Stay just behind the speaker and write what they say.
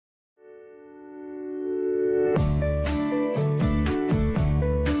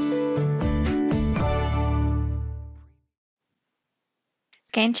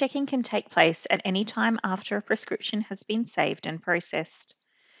Scan checking can take place at any time after a prescription has been saved and processed.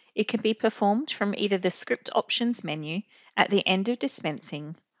 It can be performed from either the script options menu at the end of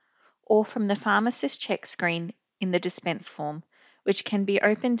dispensing or from the Pharmacist check screen in the dispense form, which can be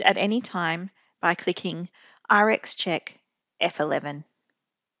opened at any time by clicking RX Check F11.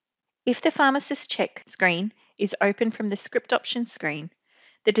 If the Pharmacist check screen is open from the script options screen,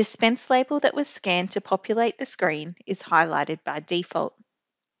 the dispense label that was scanned to populate the screen is highlighted by default.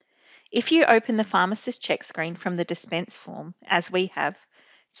 If you open the Pharmacist check screen from the dispense form, as we have,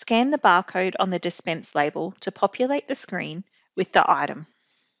 scan the barcode on the dispense label to populate the screen with the item.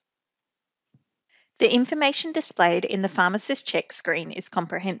 The information displayed in the Pharmacist check screen is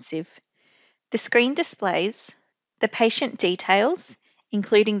comprehensive. The screen displays the patient details,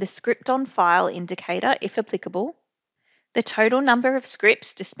 including the script on file indicator if applicable, the total number of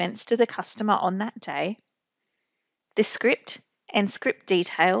scripts dispensed to the customer on that day, the script and script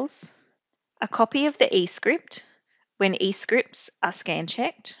details, a copy of the eScript when eScripts are scan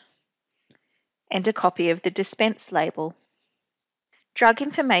checked, and a copy of the dispense label. Drug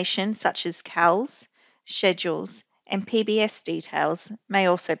information such as CALs, schedules, and PBS details may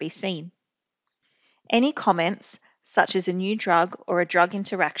also be seen. Any comments, such as a new drug or a drug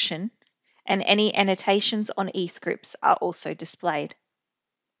interaction, and any annotations on eScripts are also displayed.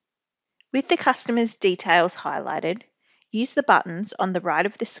 With the customer's details highlighted, use the buttons on the right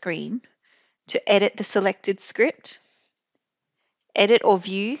of the screen to edit the selected script, edit or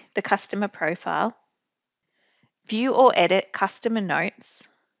view the customer profile, view or edit customer notes,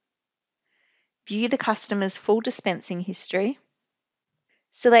 view the customer's full dispensing history,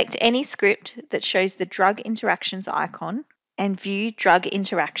 select any script that shows the drug interactions icon and view drug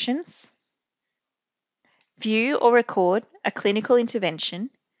interactions, view or record a clinical intervention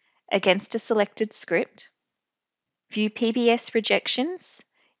against a selected script, view PBS rejections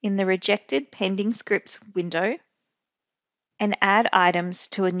in the Rejected Pending Scripts window, and add items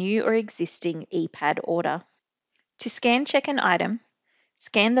to a new or existing EPAD order. To scan check an item,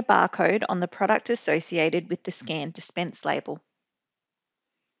 scan the barcode on the product associated with the scanned dispense label.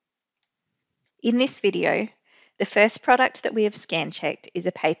 In this video, the first product that we have scan checked is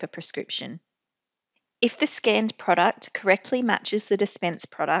a paper prescription. If the scanned product correctly matches the dispense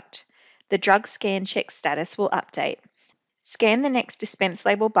product, the drug scan check status will update. Scan the next dispense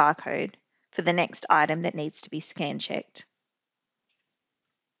label barcode for the next item that needs to be scan checked.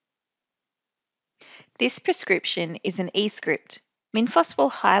 This prescription is an eScript. Minfos will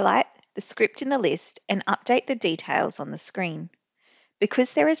highlight the script in the list and update the details on the screen.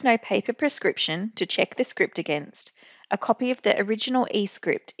 Because there is no paper prescription to check the script against, a copy of the original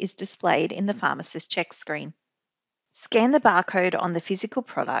eScript is displayed in the Pharmacist check screen. Scan the barcode on the physical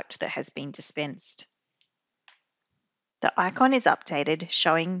product that has been dispensed. The icon is updated,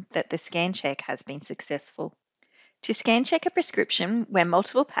 showing that the scan check has been successful. To scan check a prescription where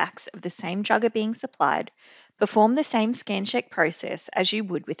multiple packs of the same drug are being supplied, perform the same scan check process as you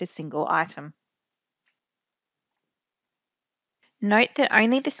would with a single item. Note that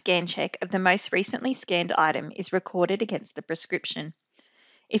only the scan check of the most recently scanned item is recorded against the prescription.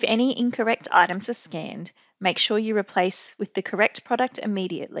 If any incorrect items are scanned, make sure you replace with the correct product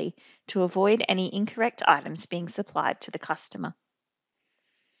immediately to avoid any incorrect items being supplied to the customer.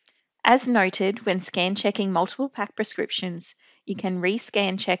 As noted, when scan checking multiple pack prescriptions, you can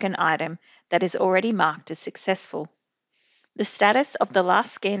rescan check an item that is already marked as successful. The status of the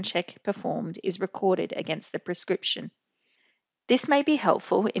last scan check performed is recorded against the prescription. This may be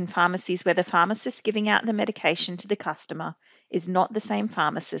helpful in pharmacies where the pharmacist giving out the medication to the customer is not the same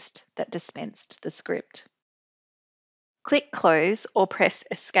pharmacist that dispensed the script. Click Close or press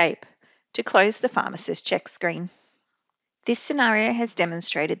Escape to close the Pharmacist check screen. This scenario has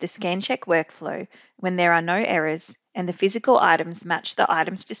demonstrated the scan check workflow when there are no errors and the physical items match the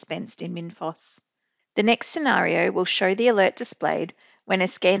items dispensed in Minfos. The next scenario will show the alert displayed when a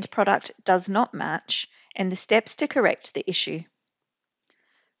scanned product does not match and the steps to correct the issue.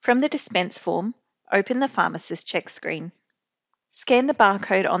 From the dispense form, open the Pharmacist check screen. Scan the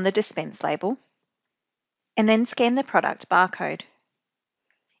barcode on the dispense label, and then scan the product barcode.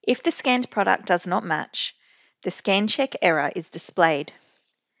 If the scanned product does not match, the scan check error is displayed.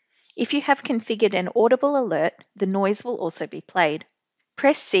 If you have configured an audible alert, the noise will also be played.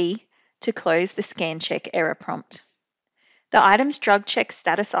 Press C to close the scan check error prompt. The item's drug check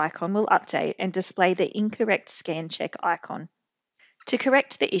status icon will update and display the incorrect scan check icon. To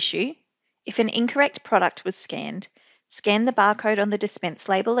correct the issue, if an incorrect product was scanned, scan the barcode on the dispense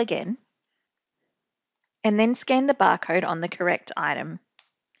label again, and then scan the barcode on the correct item.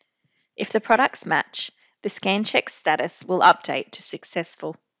 If the products match, the scan check status will update to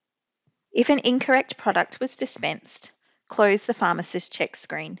successful. If an incorrect product was dispensed, close the pharmacist check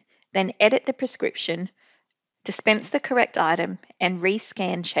screen, then edit the prescription, dispense the correct item, and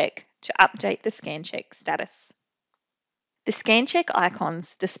rescan check to update the scan check status. The scan check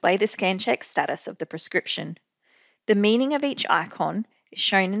icons display the scan check status of the prescription. The meaning of each icon is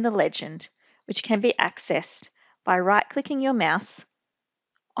shown in the legend, which can be accessed by right-clicking your mouse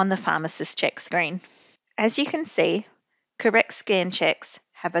on the pharmacist check screen. As you can see, correct scan checks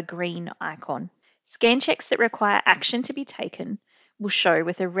have a green icon. Scan checks that require action to be taken will show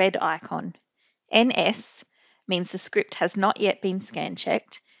with a red icon. NS means the script has not yet been scan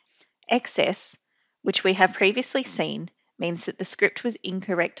checked. XS, which we have previously seen, means that the script was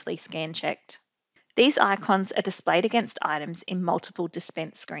incorrectly scan checked. These icons are displayed against items in multiple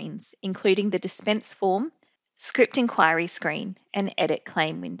dispense screens, including the dispense form, script inquiry screen, and edit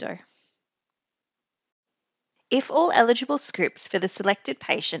claim window. If all eligible scripts for the selected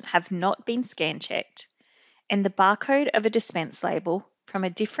patient have not been scan checked, and the barcode of a dispense label from a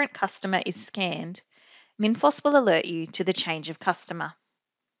different customer is scanned, Minfos will alert you to the change of customer.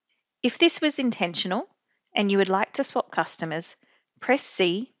 If this was intentional and you would like to swap customers, press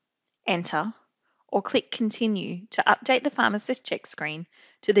C, Enter, or click Continue to update the pharmacist check screen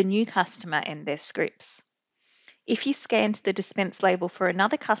to the new customer and their scripts. If you scanned the dispense label for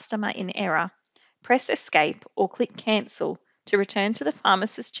another customer in error, press Escape or click Cancel to return to the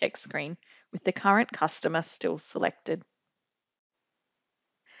pharmacist check screen with the current customer still selected.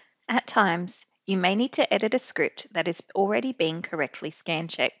 At times, you may need to edit a script that is already being correctly scan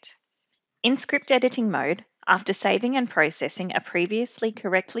checked. In script editing mode, after saving and processing a previously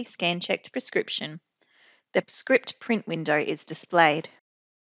correctly scan checked prescription, the script print window is displayed.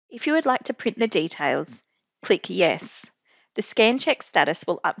 If you would like to print the details, click Yes. The scan check status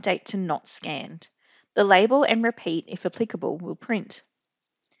will update to not scanned. The label and repeat, if applicable, will print.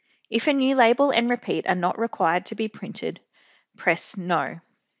 If a new label and repeat are not required to be printed, press No.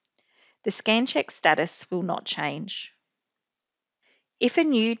 The scan check status will not change. If a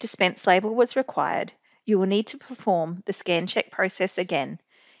new dispense label was required, you will need to perform the scan check process again,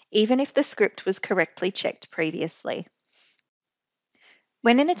 even if the script was correctly checked previously.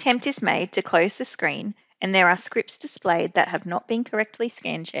 When an attempt is made to close the screen and there are scripts displayed that have not been correctly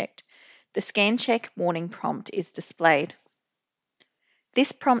scan checked, the scan check warning prompt is displayed.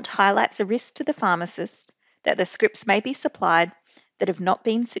 This prompt highlights a risk to the pharmacist that the scripts may be supplied that have not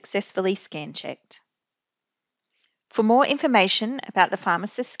been successfully scan checked. For more information about the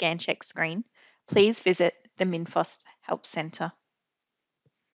pharmacist scan check screen, please visit the Minfos Help Centre.